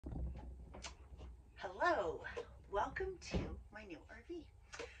Hello, welcome to my new RV.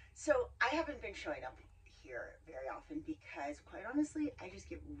 So I haven't been showing up here very often because quite honestly, I just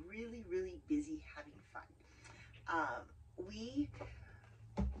get really busy having fun. We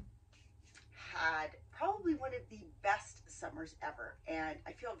had probably one of the best summers ever, and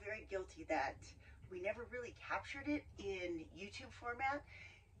I feel very guilty that we never really captured it in YouTube format.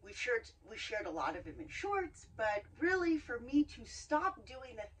 We shared a lot of them in shorts, but really for me to stop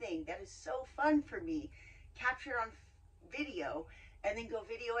doing a thing that is so fun for me, capture on video, and then go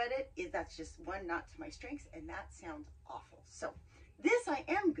video edit, that's just one, not to my strengths, and that sounds awful. So this I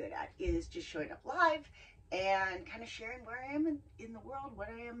am good at, is just showing up live and kind of sharing where I am in the world, what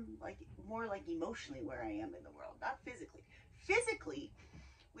I am like, more like emotionally where I am in the world, not physically. Physically,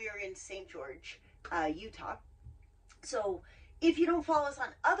 we are in St. George, Utah. So if you don't follow us on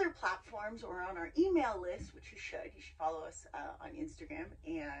other platforms or on our email list, which you should follow us on Instagram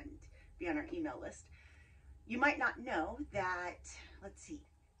and be on our email list. You might not know that, let's see,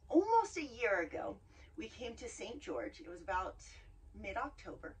 almost a year ago, we came to St. George. It was about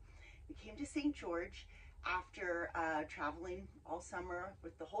mid-October. We came to St. George after traveling all summer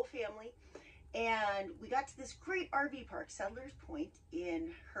with the whole family. And we got to this great RV park, Settlers Point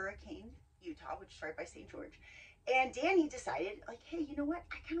in Hurricane, Utah, which is right by St. George. And Danny decided, like, hey, you know what?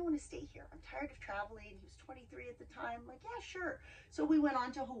 I kind of want to stay here. I'm tired of traveling. He was 23 at the time. I'm like, yeah, sure. So we went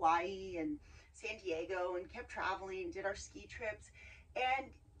on to Hawaii and San Diego and kept traveling, did our ski trips. And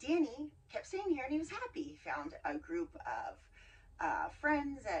Danny kept staying here and he was happy. He found a group of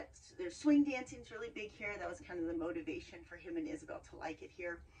friends there's swing dancing is really big here. That was kind of the motivation for him and Isabel to like it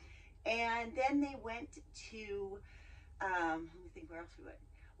here. And then they went to, let me think where else we went.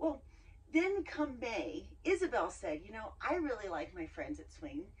 Well, then come May, Isabel said, you know, I really like my friends at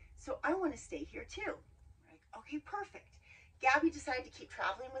swing, so I want to stay here too. We're like, okay, perfect. Gabby decided to keep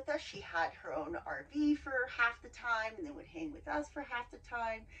traveling with us. She had her own RV for half the time and then would hang with us for half the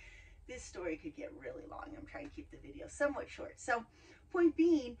time. This story could get really long. I'm trying to keep the video somewhat short. So point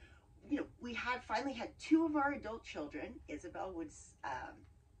being, you know, we finally had two of our adult children. Isabel was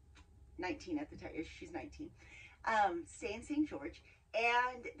 19 at the time. She's 19. Stay in St. George.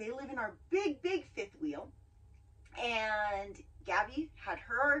 And they live in our big fifth wheel. And Gabby had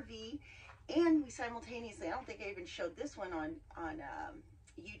her RV, and we simultaneously, I don't think I even showed this one on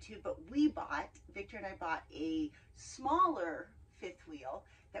YouTube, but Victor and I bought a smaller fifth wheel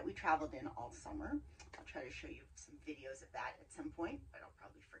that we traveled in all summer. I'll try to show you some videos of that at some point, but I'll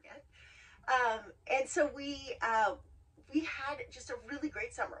probably forget. And so we had just a really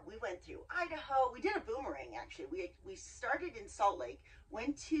great summer. We went through Idaho. We did a boomerang, actually. We started in Salt Lake,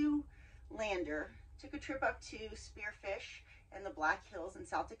 went to Lander, took a trip up to Spearfish and the Black Hills in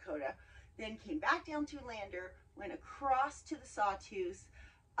South Dakota, then came back down to Lander, went across to the Sawtooth,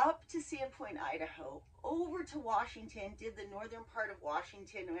 up to Sandpoint, Idaho, over to Washington, did the northern part of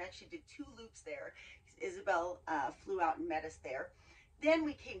Washington, and we actually did 2 loops there. Isabel flew out and met us there. Then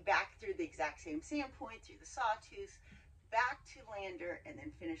we came back through the exact same Sandpoint, through the Sawtooth, back to Lander, and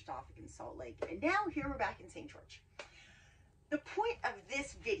then finished off in Salt Lake. And now here we're back in St. George. The point of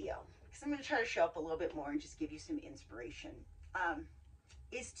this video, because I'm going to try to show up a little bit more and just give you some inspiration,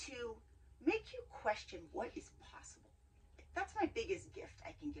 is to make you question what is possible. That's my biggest gift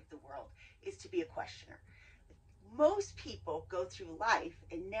I can give the world, is to be a questioner. Most people go through life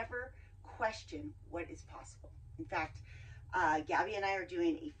and never question what is possible. In fact, Gabby and I are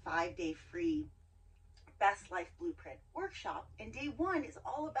doing a 5-day free Best Life Blueprint workshop, and day 1 is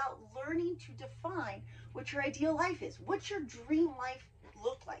all about learning to define what your ideal life is. What's your dream life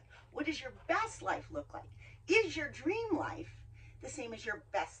look like? What does your best life look like? Is your dream life the same as your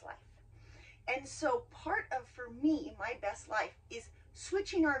best life? And so part of, for me, my best life is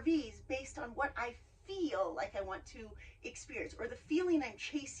switching RVs based on what I feel like I want to experience, or the feeling I'm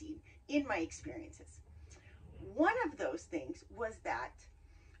chasing in my experiences. One of those things was that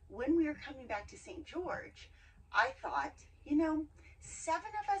when we were coming back to St. George, I thought, you know, 7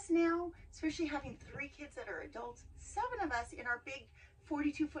 of us now, especially having 3 kids that are adults, 7 of us in our big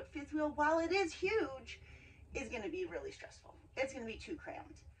 42-foot fifth wheel, while it is huge, is going to be really stressful. It's going to be too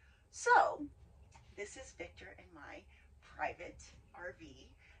crammed. So this is Victor and my private RV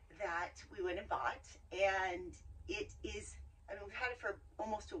that we went and bought, and it is, I mean, we've had it for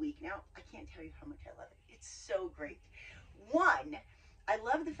almost a week now. I can't tell you how much I love it. It's so great. One, I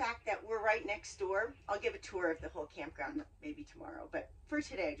love the fact that we're right next door. I'll give a tour of the whole campground maybe tomorrow, but for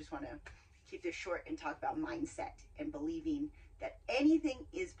today I just want to keep this short and talk about mindset and believing that anything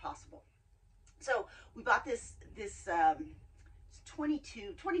is possible. So we bought this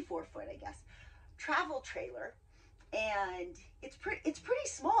 24 foot, I guess, travel trailer, and it's pretty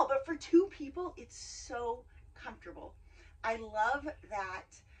small, but for 2 people comfortable. It's so comfortable. I love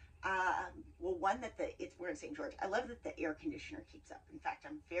that, well, one, that we're in St. George. I love that the air conditioner keeps up. In fact,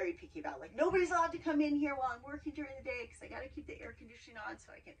 I'm very picky about, like, nobody's allowed to come in here while I'm working during the day because I got to keep the air conditioning on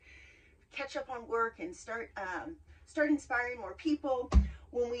so I can catch up on work and start inspiring more people.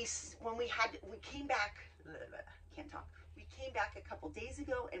 When we came back, can't talk. We came back a couple days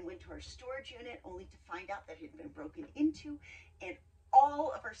ago and went to our storage unit only to find out that it had been broken into, and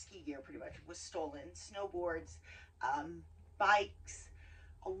all of our ski gear pretty much was stolen. Snowboards, bikes,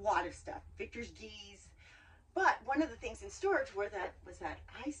 a lot of stuff, Victor's geese. But one of the things in storage was that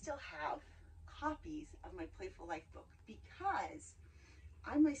I still have copies of my Playful Life book, because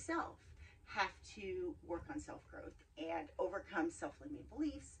I myself have to work on self-growth and overcome self-limiting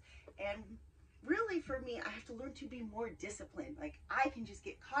beliefs. And really, for me, I have to learn to be more disciplined. Like, I can just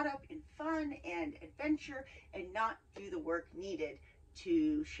get caught up in fun and adventure and not do the work needed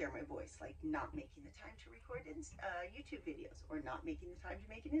to share my voice, like not making the time to record YouTube videos, or not making the time to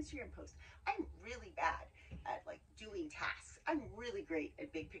make an Instagram post. I'm really bad at, like, doing tasks. I'm really great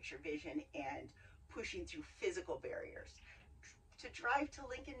at big picture vision and pushing through physical barriers. To drive to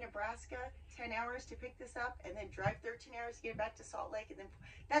Lincoln, Nebraska, 10 hours to pick this up, and then drive 13 hours to get back to Salt Lake, and then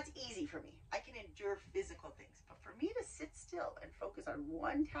that's easy for me. I can endure physical things, but for me to sit still and focus on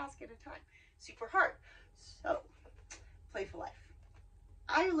one task at a time, super hard. So, Playful Life.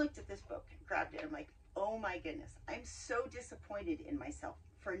 I looked at this book, grabbed it, I'm like, oh my goodness, I'm so disappointed in myself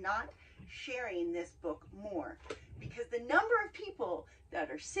for not sharing this book more, because the number of people that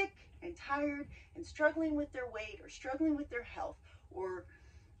are sick and tired and struggling with their weight or struggling with their health or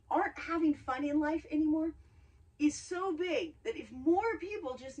aren't having fun in life anymore is so big that if more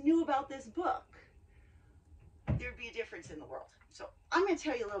people just knew about this book, there'd be a difference in the world. So I'm going to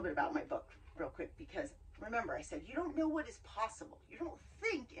tell you a little bit about my book real quick, because remember, I said you don't know what is possible. You don't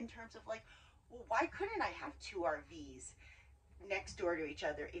think in terms of, like, well, why couldn't I have 2 RVs next door to each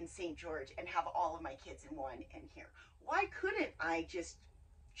other in St. George and have all of my kids in one and here? Why couldn't I just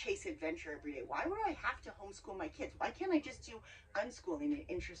chase adventure every day? Why would I have to homeschool my kids? Why can't I just do unschooling and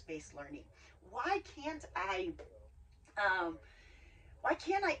interest-based learning? Why can't I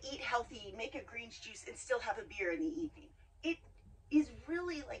eat healthy, make a greens juice, and still have a beer in the evening? It is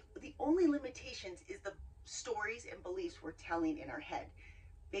really, like, the only limitations is the stories and beliefs we're telling in our head.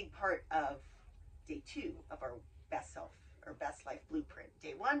 Big part of day 2 of our best self or best life blueprint.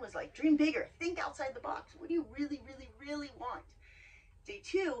 Day 1 was like, dream bigger, think outside the box. What do you really, really, really want? Day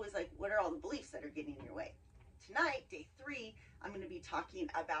 2 was like, what are all the beliefs that are getting in your way? Tonight, day 3, I'm going to be talking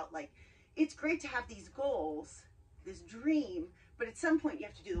about, like, it's great to have these goals, this dream, but at some point you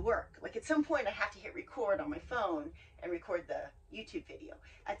have to do the work. Like, at some point I have to hit record on my phone and record the YouTube video.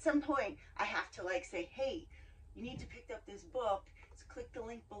 At some point I have to, like, say, hey, you need to pick up this book, so click the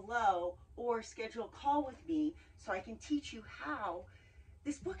link below, or schedule a call with me so I can teach you how.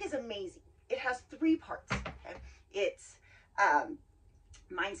 This book is amazing. It has 3 parts. Okay? It's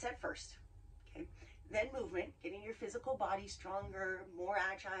mindset first, okay? Then movement, getting your physical body stronger, more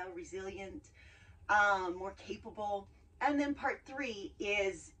agile, resilient, more capable. And then part 3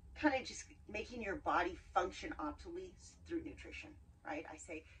 is kind of just making your body function optimally through nutrition, right? I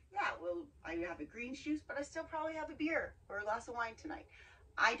say, yeah, well, I have a green juice, but I still probably have a beer or a glass of wine tonight.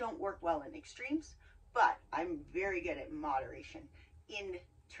 I don't work well in extremes, but I'm very good at moderation in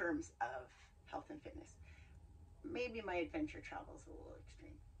terms of health and fitness. Maybe my adventure travel is a little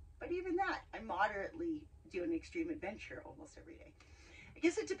extreme, but even that, I moderately do an extreme adventure almost every day. I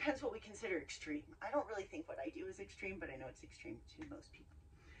guess it depends what we consider extreme. I don't really think what I do is extreme, but I know it's extreme to most people.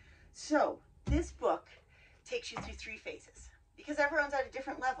 So this book takes you through 3 phases, because everyone's at a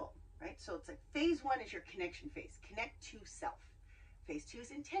different level, right? So it's like phase 1 is your connection phase, connect to self. Phase 2 is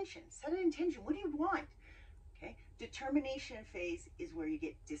intention, set an intention. What do you want? Okay. Determination phase is where you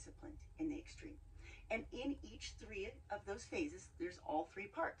get disciplined in the extreme. And in each 3 of those phases, there's all 3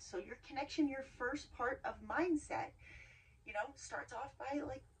 parts. So your connection, your first part of mindset, you know, starts off by,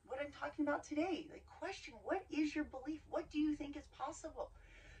 like, what I'm talking about today. Like, question, what is your belief? What do you think is possible?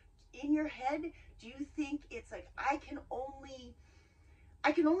 In your head, do you think it's like, I can only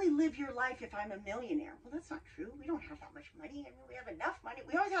live your life if I'm a millionaire? Well, that's not true. We don't have that much money. I mean, we have enough money.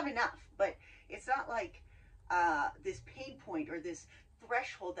 We always have enough, but it's not like this pain point or this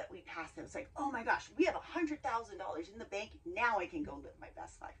threshold that we pass that it's like, oh my gosh, we have $100,000 in the bank. Now I can go live my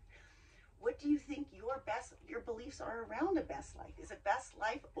best life. What do you think your beliefs are around a best life? Is a best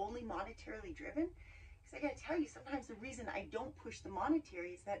life only monetarily driven? Because I got to tell you, sometimes the reason I don't push the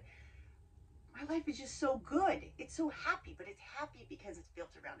monetary is that my life is just so good. It's so happy, but it's happy because it's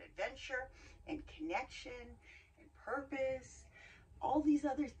built around adventure and connection and purpose. all these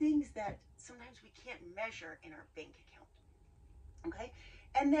other things that sometimes we can't measure in our bank account. Okay?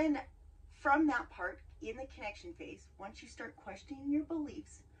 And then from that part, in the connection phase, once you start questioning your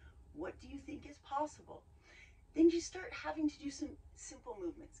beliefs, what do you think is possible? Then you start having to do some simple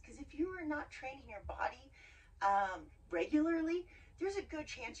movements. Because if you are not training your body regularly, there's a good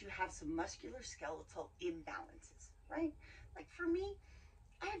chance you have some musculoskeletal imbalances, right? Like for me,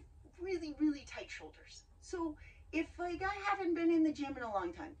 I have really, really tight shoulders. So if like I haven't been in the gym in a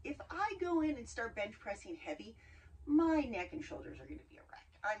long time, if I go in and start bench pressing heavy, my neck and shoulders are going to be a wreck.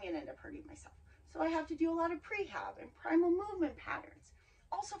 I'm going to end up hurting myself. So I have to do a lot of prehab and primal movement patterns.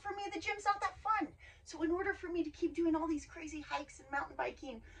 Also for me, the gym's not that fun. So in order for me to keep doing all these crazy hikes and mountain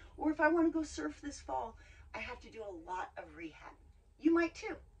biking, or if I want to go surf this fall, I have to do a lot of rehab. You might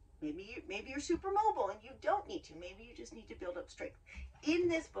too. Maybe you're super mobile and you don't need to. Maybe you just need to build up strength. In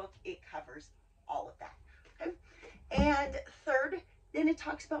this book, it covers all of that. Okay? And third, then it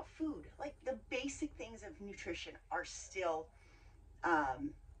talks about food. Like the basic things of nutrition are still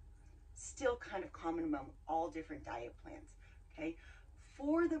kind of common among all different diet plans. Okay?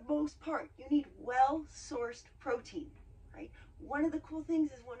 For the most part, you need well-sourced protein, right? One of the cool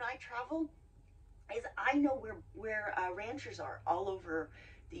things is when I travel, is I know where ranchers are all over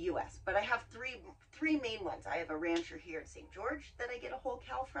the U.S., but I have three main ones. I have a rancher here in St. George that I get a whole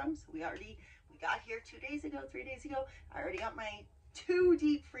cow from. So we got here 3 days ago. I already got my 2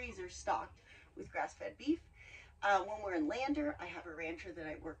 deep freezers stocked with grass-fed beef. When we're in Lander, I have a rancher that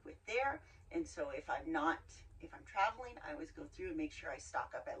I work with there. And so if I'm traveling, I always go through and make sure I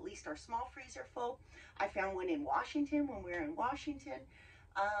stock up at least our small freezer full. I found one in Washington when we were in Washington.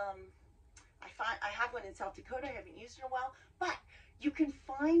 I have one in South Dakota. I haven't used in a while, but you can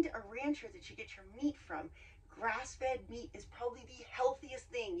find a rancher that you get your meat from. Grass-fed meat is probably the healthiest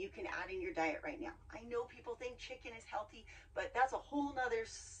thing you can add in your diet right now. I know people think chicken is healthy, but that's a whole nother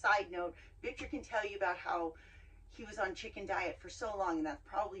side note. Victor can tell you about how he was on chicken diet for so long, and that's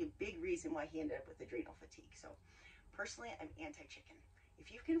probably a big reason why he ended up with adrenal fatigue. So personally, I'm anti-chicken.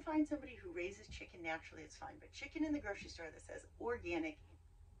 If you can find somebody who raises chicken naturally, it's fine. But chicken in the grocery store that says organic,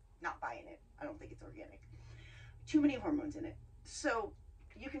 not buying it. I don't think it's organic. Too many hormones in it. So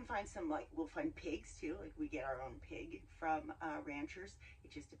you can find we'll find pigs too. Like we get our own pig from ranchers.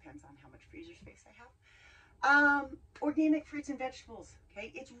 It just depends on how much freezer space I have. Organic fruits and vegetables.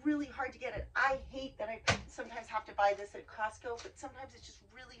 Okay, it's really hard to get it. I hate that I sometimes have to buy this at Costco, but sometimes it's just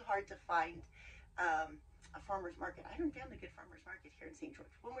really hard to find a farmer's market. I haven't found a good farmer's market here in St. George.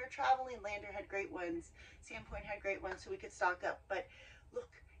 When we were traveling, Lander had great ones. Sandpoint had great ones, so we could stock up. But look,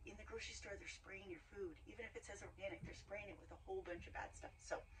 in the grocery store, they're spraying your food. Even if it says organic, they're spraying it with a whole bunch of bad stuff.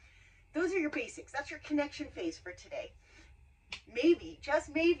 So those are your basics. That's your connection phase for today. Maybe, just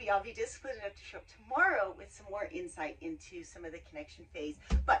maybe, I'll be disciplined enough to show up tomorrow with some more insight into some of the connection phase.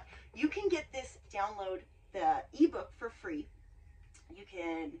 But you can get this, download the ebook for free. You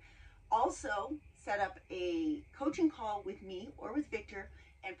can also set up a coaching call with me or with Victor,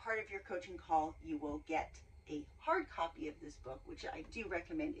 and part of your coaching call, you will get a hard copy of this book, which I do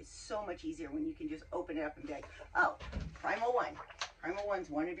recommend. Is so much easier when you can just open it up and be like, oh, Primal 1. Primal 1's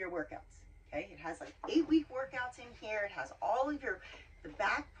one of your workouts. Okay, it has like 8-week workouts in here. It has all of the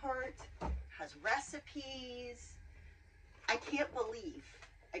back part, has recipes. I can't believe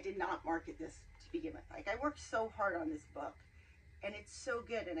I did not market this to begin with. Like I worked so hard on this book, and it's so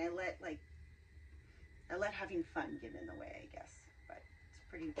good, and I let having fun get in the way, I guess. But it's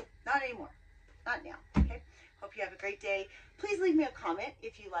pretty, not anymore. Not now, okay? Hope you have a great day. Please leave me a comment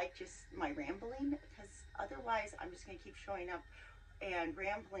if you like just my rambling, because otherwise I'm just going to keep showing up and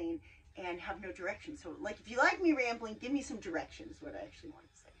rambling and have no direction. So, like, if you like me rambling, give me some direction is what I actually want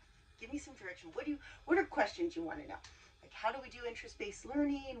to say. Give me some direction. What are questions you want to know? Like, how do we do interest-based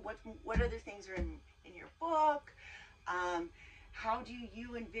learning? What other things are in your book? How do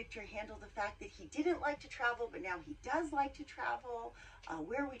you and Victor handle the fact that he didn't like to travel, but now he does like to travel?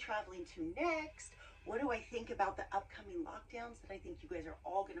 Where are we traveling to next? What do I think about the upcoming lockdowns that I think you guys are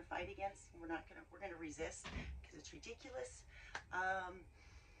all going to fight against? We're going to resist because it's ridiculous.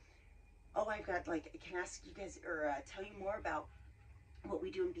 I've got, like, I can ask you guys or tell you more about what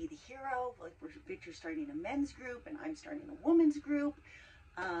we do in Be the Hero. Like, Victor's starting a men's group and I'm starting a women's group.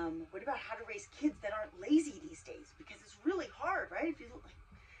 What about how to raise kids that aren't lazy these days? Because it's really hard, right? If you look,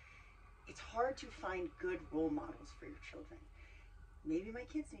 it's hard to find good role models for your children. Maybe my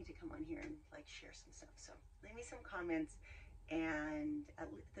kids need to come on here and like share some stuff. So leave me some comments, and at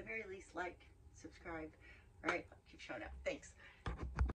the very least, like, subscribe. All right, keep showing up. Thanks.